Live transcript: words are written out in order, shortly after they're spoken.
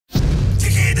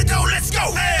let's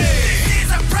go. Hey. This is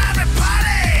a private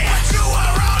party, but you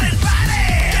are all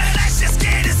invited. Let's just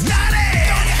get it started.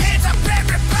 Throw your hands up,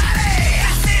 everybody.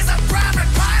 This is a private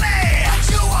party, but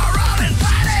you are all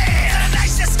invited.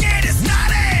 Let's just get it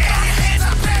started. Throw your hands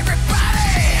up,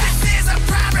 everybody. This is a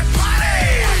private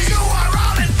party, but you are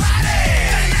all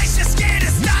invited. Let's just get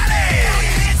it started. Throw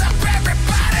your hands up,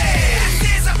 everybody.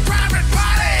 This is a private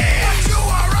party, but you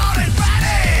are all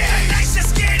invited. Let's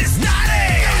just get it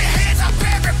started. Throw your hands up,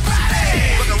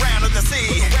 everybody. Look around at the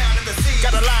sea.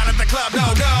 Got a line at the club,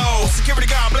 no. Security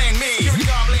guard blame me.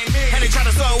 And they try to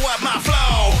slow up my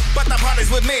flow, but the party's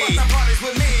with me.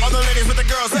 All the ladies with the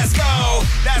girls, let's go.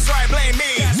 That's right, blame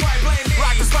me.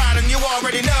 Rock the spot and you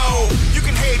already know. You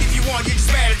can hate if you want, you just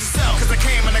mad at yourself. Cause I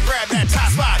came and I grabbed that top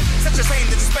spot. Such a shame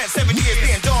that you spent 7 years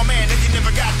being doorman and you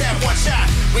never got that one shot.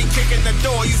 We kick in the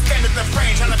door, you stand at the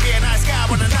frame, trying to be a nice guy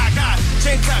with a knock.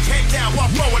 Chin tuck, head down,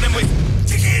 walk forward and we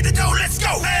kick in the door, let's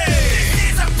go. Hey.